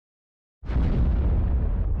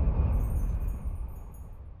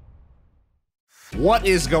What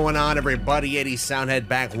is going on, everybody? Eddie Soundhead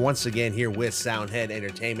back once again here with Soundhead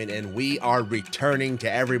Entertainment, and we are returning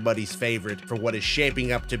to everybody's favorite for what is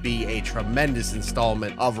shaping up to be a tremendous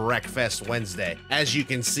installment of Wreckfest Wednesday. As you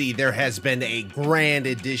can see, there has been a grand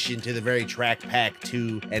addition to the very track Pack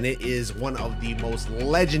 2, and it is one of the most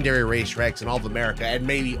legendary racetracks in all of America and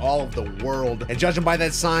maybe all of the world. And judging by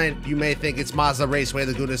that sign, you may think it's Mazda Raceway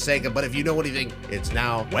Leguna Seca, but if you know anything, it's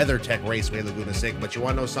now WeatherTech Raceway Leguna Seca. But you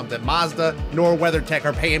want to know something? Mazda nor WeatherTech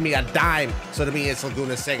are paying me a dime, so to me it's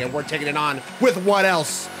Laguna Seca. We're taking it on with what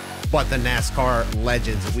else but the NASCAR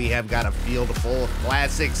Legends. We have got a field full of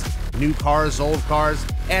classics, new cars, old cars,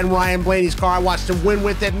 and Ryan Blaney's car I watched him win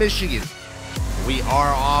with at Michigan. We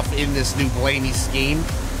are off in this new Blaney scheme.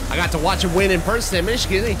 I got to watch him win in person at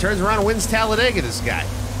Michigan, and he turns around and wins Talladega, this guy.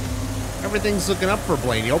 Everything's looking up for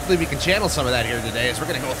Blaney. Hopefully we can channel some of that here today, as we're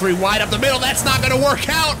gonna go 3 wide up the middle. That's not gonna work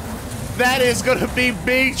out. That is going to be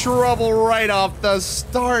big trouble right off the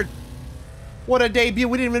start. What a debut.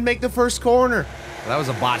 We didn't even make the first corner. Well, that was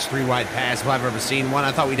a botched 3 wide pass if I've ever seen one.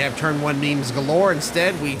 I thought we'd have turn 1 memes galore.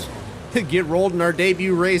 Instead, we get rolled in our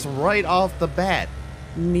debut race right off the bat.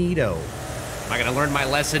 Neato. Am I going to learn my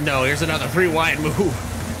lesson? No. Here's another 3 wide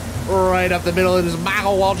move. Right up the middle. And there's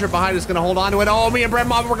Michael Waltrip behind us going to hold on to it. Oh, me and Brett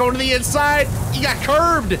Moffitt, we're going to the inside. He got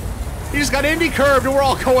curbed. He just got Indy curbed, and we're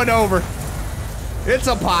all going over. It's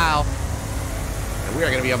a pile. We are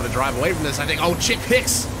going to be able to drive away from this, I think. Oh, Chick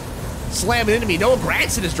Hicks slamming into me. Noah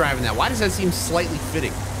Gragson is driving that. Why does that seem slightly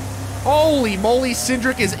fitting? Holy moly,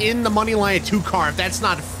 Cindric is in the money line 2 car. If that's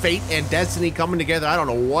not fate and destiny coming together, I don't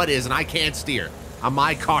know what is, and I can't steer.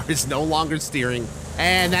 My car is no longer steering,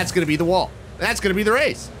 and that's going to be the wall. That's going to be the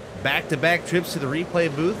race. Back-to-back trips to the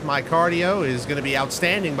replay booth. My cardio is going to be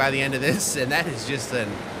outstanding by the end of this, and that is just an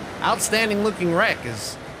outstanding-looking wreck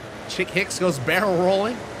as Chick Hicks goes barrel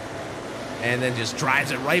rolling. And then just drives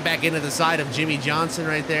it right back into the side of Jimmy Johnson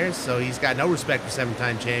right there. So he's got no respect for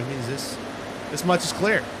 7-time champions. This much is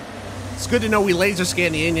clear. It's good to know we laser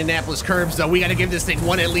scan the Indianapolis curbs, though. We got to give this thing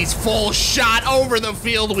one at least full shot. Over the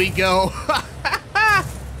field we go.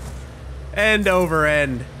 End over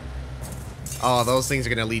end. Oh, those things are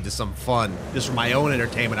going to lead to some fun. Just for my own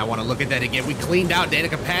entertainment, I want to look at that again. We cleaned out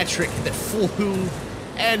Danica Patrick that flew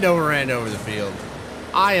end over the field.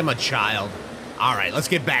 I am a child. All right, let's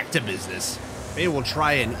get back to business. Maybe we'll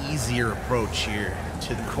try an easier approach here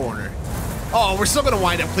to the corner. Oh, we're still going to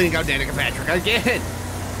wind up cleaning out Danica Patrick again.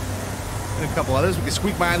 And a couple others. We can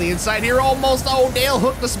squeak by on the inside here. Almost. Oh, Dale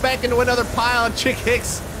hooked us back into another pile of Chick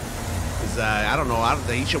Hicks. I don't know. I don't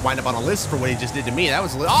think he should wind up on a list for what he just did to me. That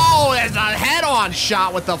was oh, there's a head-on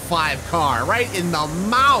shot with the 5 car right in the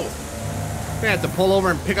mouth. I'm gonna have to pull over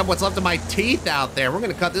and pick up what's left of my teeth out there. We're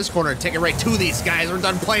gonna cut this corner and take it right to these guys. We're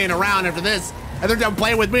done playing around after this. And they're done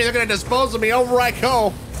playing with me. They're gonna dispose of me. Over I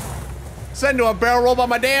go. Send to a barrel roll by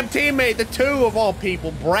my damn teammate, the 2 of all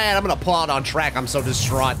people, Brad. I'm gonna pull out on track. I'm so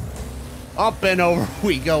distraught. Up and over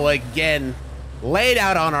we go again. Laid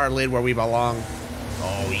out on our lid where we belong.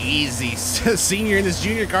 Oh, easy. Senior in this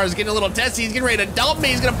junior car is getting a little testy. He's getting ready to dump me.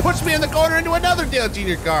 He's gonna push me in the corner into another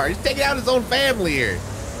junior car. He's taking out his own family here.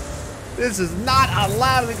 This is not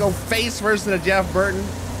allowed to go face first into Jeff Burton.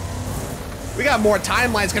 We got more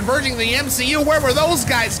timelines converging to the MCU. Where were those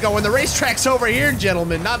guys going? The racetrack's over here,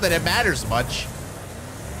 gentlemen. Not that it matters much.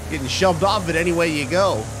 Getting shoved off it any way you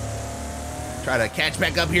go. Try to catch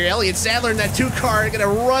back up here. Elliott Sadler in that 2 car. Gonna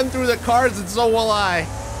run through the cars, and so will I.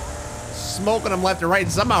 Smoking them left and right,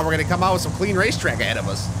 and somehow we're gonna come out with some clean racetrack ahead of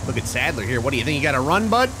us. Look at Sadler here. What do you think? You got to run,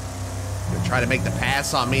 bud? Gonna try to make the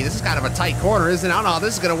pass on me. This is kind of a tight corner, isn't it? I don't know how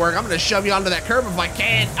this is gonna work. I'm gonna shove you onto that curb if I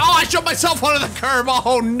can. Oh, I shoved myself onto the curb.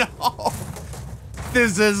 Oh no.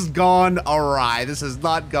 This has gone awry. This has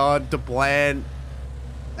not gone to plan.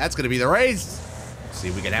 That's gonna be the race. See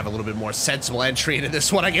if we can have a little bit more sensible entry into this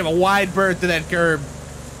one. I gave a wide berth to that curb.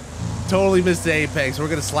 Totally missed the apex. We're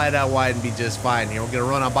gonna slide out wide and be just fine here. We're gonna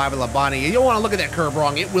run on Bobby Labonte. You don't wanna look at that curb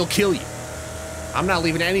wrong. It will kill you. I'm not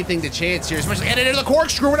leaving anything to chance here, especially headed into the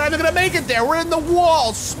corkscrew. We're not even gonna make it there. We're in the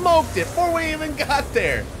wall. Smoked it before we even got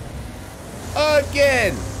there.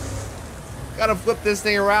 Again. Gotta flip this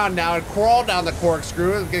thing around now and crawl down the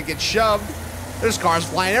corkscrew. It's gonna get shoved. There's cars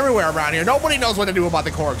flying everywhere around here. Nobody knows what to do about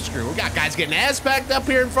the corkscrew. We got guys getting ass backed up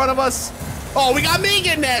here in front of us. Oh, we got me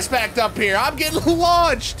getting ass backed up here. I'm getting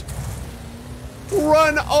launched.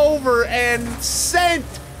 Run over and sent.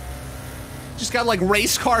 Just got like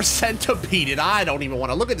race car centipede. I don't even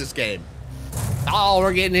want to look at this game. Oh,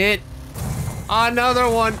 we're getting hit. Another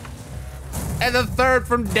one. And the 3rd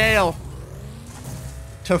from Dale.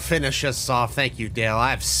 To finish us off. Thank you, Dale.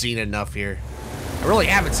 I've seen enough here. I really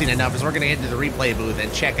haven't seen enough, as we're going to get into the replay booth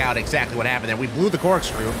and check out exactly what happened there. We blew the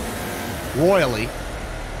corkscrew. royally.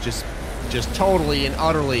 Just totally and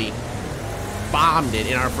utterly bombed it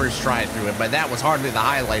in our first try through it, but that was hardly the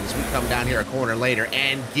highlight as we come down here a corner later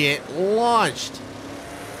and get launched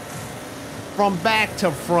from back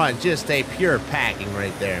to front. Just a pure packing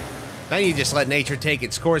right there. Now you just let nature take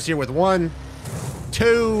its course here with 1,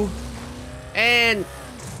 2, and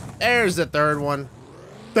there's the third one.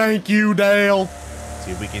 Thank you, Dale.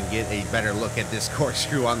 See if we can get a better look at this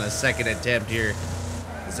corkscrew on the second attempt here.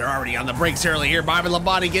 Because they're already on the brakes early here. Bobby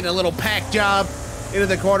Labonte getting a little pack job into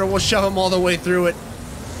the corner. We'll shove him all the way through it.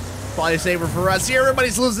 Probably safer for us here.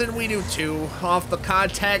 Everybody's losing. We do too. Off the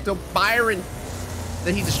contact of Byron.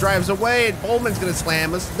 Then he just drives away, and Bowman's going to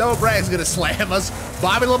slam us. No, Greg's going to slam us.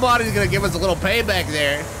 Bobby Labonte's going to give us a little payback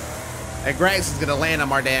there. And Greg's is going to land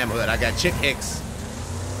on our damn hood. I got Chick Hicks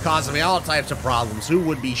causing me all types of problems. Who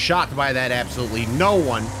would be shocked by that? Absolutely no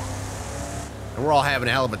one. And we're all having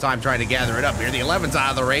a hell of a time trying to gather it up here. The 11's out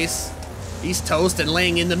of the race. He's toast and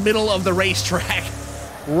laying in the middle of the racetrack,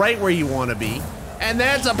 right where you want to be. And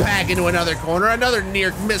that's a pack into another corner. Another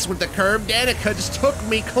near miss with the curb. Danica just took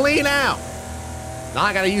me clean out. Now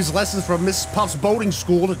I got to use lessons from Mrs. Puff's boating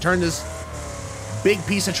school to turn this big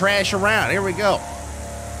piece of trash around. Here we go.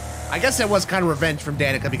 I guess that was kind of revenge from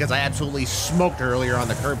Danica because I absolutely smoked her earlier on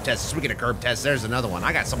the curb test. Speaking of curb tests, there's another one.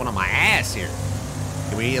 I got someone on my ass here.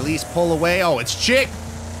 Can we at least pull away? Oh, it's Chick.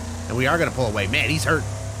 And we are going to pull away. Man, he's hurt.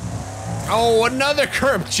 Oh, another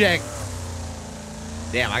curb check.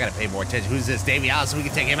 Damn, I got to pay more attention. Who's this? Davey Allison. We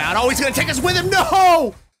can take him out. Oh, he's going to take us with him.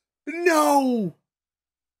 No! No!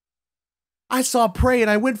 I saw prey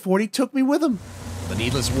and I went for it. He took me with him. The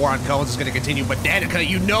needless war on cones is going to continue, but Danica,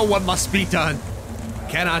 you know what must be done.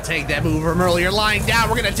 Cannot take that move from earlier. Lying down,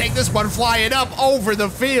 we're going to take this one flying up over the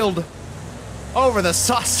field. Over the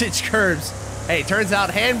sausage curbs. Hey, turns out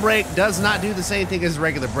handbrake does not do the same thing as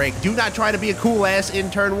regular brake. Do not try to be a cool ass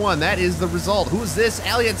in turn 1. That is the result. Who's this?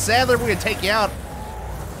 Elliott Sadler. We're going to take you out.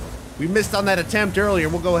 We missed on that attempt earlier.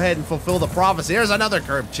 We'll go ahead and fulfill the prophecy. There's another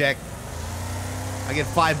curb check. I get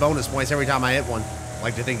 5 bonus points every time I hit one. I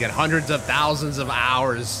like to think that hundreds of thousands of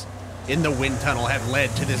hours in the wind tunnel have led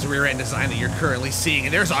to this rear end design that you're currently seeing.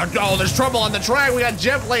 And there's there's trouble on the track. We got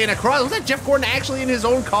Jeff laying across. Was that Jeff Gordon actually in his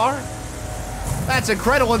own car? That's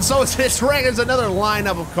incredible. And so is this wreck. There's another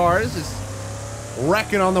lineup of cars just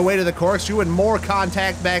wrecking on the way to the corkscrew and more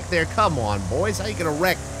contact back there. Come on, boys. How you gonna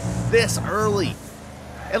wreck this early?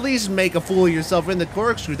 At least make a fool of yourself in the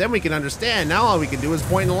corkscrew. Then we can understand. Now all we can do is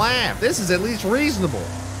point and laugh. This is at least reasonable.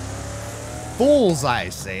 Fools, I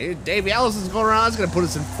say. Davey Allison's going around. He's going to put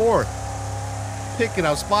us in 4th. Picking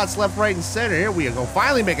up spots left, right, and center. Here we go.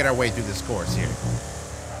 Finally making our way through this course here.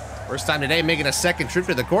 First time today making a second trip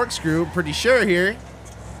to the corkscrew. Pretty sure here.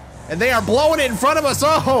 And they are blowing it in front of us.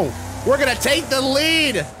 Oh, we're going to take the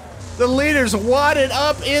lead. The leader's wadded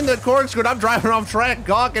up in the corkscrew. I'm driving off track,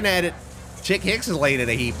 gawking at it. Chick Hicks is laying in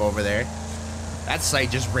a heap over there. That sight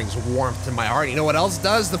just brings warmth to my heart. You know what else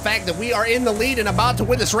does? The fact that we are in the lead and about to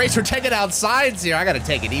win this race. We're taking out sides here. I got to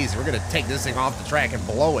take it easy. We're going to take this thing off the track and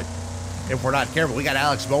blow it if we're not careful. We got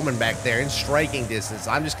Alex Bowman back there in striking distance.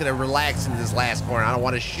 I'm just going to relax in this last corner. I don't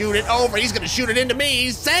want to shoot it over. He's going to shoot it into me. He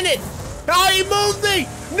sent it. Oh, he moved me.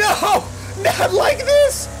 No, not like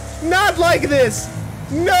this. Not like this.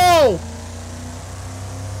 No.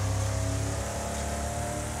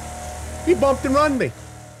 He bumped and run me.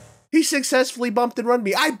 He successfully bumped and run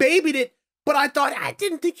me. I babied it, but I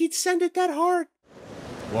didn't think he'd send it that hard.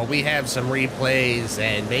 Well, we have some replays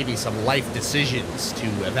and maybe some life decisions to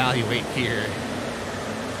evaluate here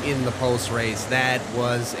in the post-race. That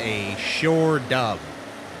was a sure dub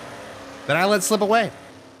that I let slip away.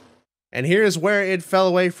 And here's where it fell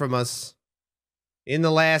away from us. In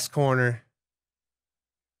the last corner,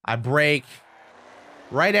 I brake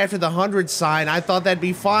right after the 100 sign. I thought that'd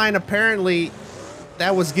be fine. Apparently,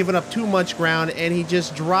 that was giving up too much ground, and he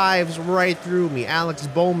just drives right through me. Alex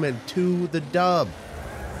Bowman to the dub.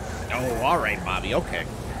 Oh, all right, Bobby. Okay.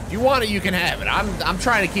 If you want it, you can have it. I'm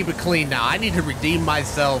trying to keep it clean now. I need to redeem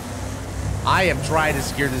myself. I am trying to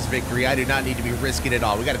secure this victory. I do not need to be risking it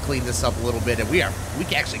all. We got to clean this up a little bit, and we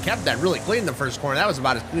actually kept that really clean in the first corner. That was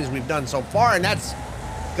about as clean as we've done so far, and that's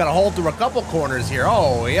got to hold through a couple corners here.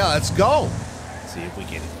 Oh, yeah, let's go. Let's see if we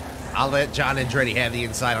can. I'll let John Andretti have the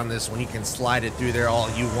inside on this one. He can slide it through there all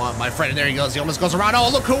you want, my friend. And there he goes. He almost goes around. Oh,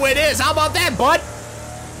 look who it is. How about that, bud?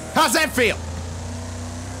 How's that feel?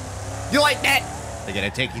 You like that? They're going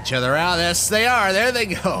to take each other out. Yes, they are. There they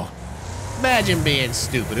go. Imagine being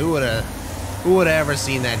stupid. Who would have ever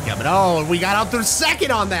seen that coming? Oh, we got up to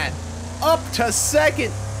second on that. Up to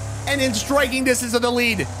second. And in striking distance of the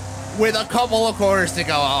lead with a couple of corners to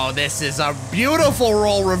go. Oh, this is a beautiful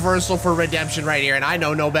role reversal for redemption right here. And I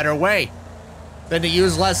know no better way than to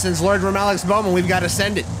use lessons learned from Alex Bowman. We've got to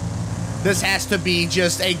send it. This has to be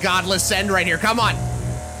just a godless send right here. Come on.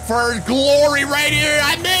 For glory right here.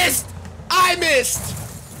 I missed. I missed.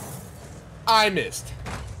 I missed.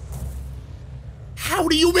 How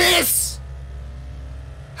do you miss?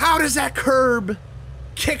 How does that curb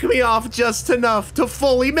kick me off just enough to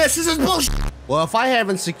fully miss? This is bullshit. Well, if I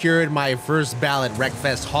haven't secured my first ballot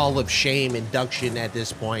Wreckfest Hall of Shame induction at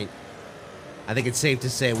this point, I think it's safe to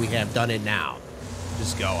say we have done it now.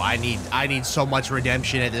 Just go. I need so much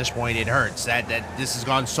redemption at this point. It hurts. That this has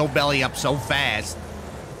gone so belly up so fast.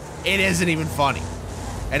 It isn't even funny.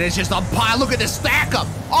 And it's just a pile. Look at this stack up.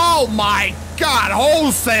 Oh my God,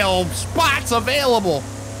 wholesale spots available.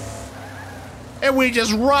 And we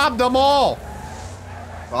just robbed them all.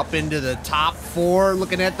 Up into the top 4,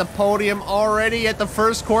 looking at the podium already at the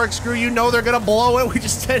first corkscrew. You know they're gonna blow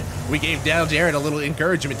it. We gave Dale Jarrett a little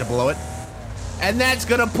encouragement to blow it. And that's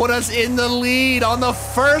gonna put us in the lead on the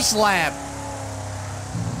first lap.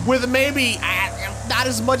 With maybe not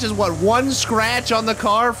as much as what, 1 scratch on the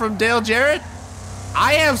car from Dale Jarrett?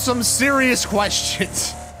 I have some serious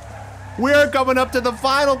questions. We're coming up to the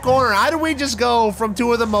final corner. How do we just go from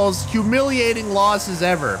 2 of the most humiliating losses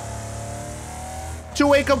ever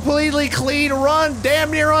to a completely clean run, damn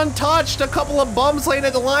near untouched? A couple of bums laying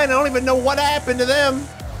at the line. I don't even know what happened to them.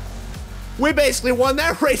 We basically won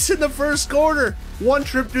that race in the first quarter. 1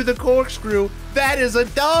 trip through the corkscrew. That is a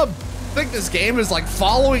dub. I think this game is like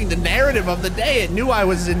following the narrative of the day. It knew I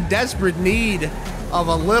was in desperate need of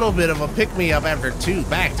a little bit of a pick-me-up after 2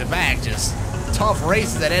 back-to-back just tough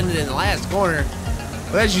races that ended in the last corner.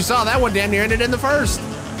 But as you saw, that one damn near ended in the first.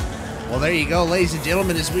 Well, there you go, ladies and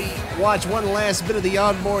gentlemen, as we watch one last bit of the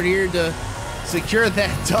onboard here to secure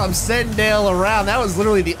that dub, send Dale around. That was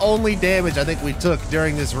literally the only damage I think we took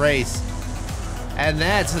during this race. And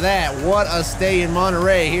that's that. What a stay in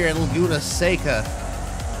Monterey here in Laguna Seca,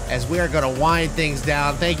 as we are going to wind things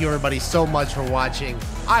down. Thank you, everybody, so much for watching.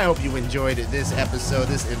 I hope you enjoyed this episode,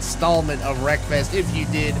 this installment of Wreckfest. If you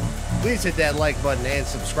did, please hit that like button and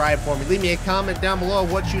subscribe for me. Leave me a comment down below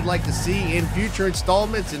what you'd like to see in future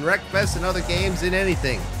installments in Wreckfest and other games, in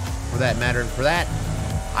anything for that matter. And for that,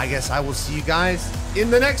 I guess I will see you guys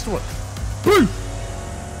in the next one. Peace!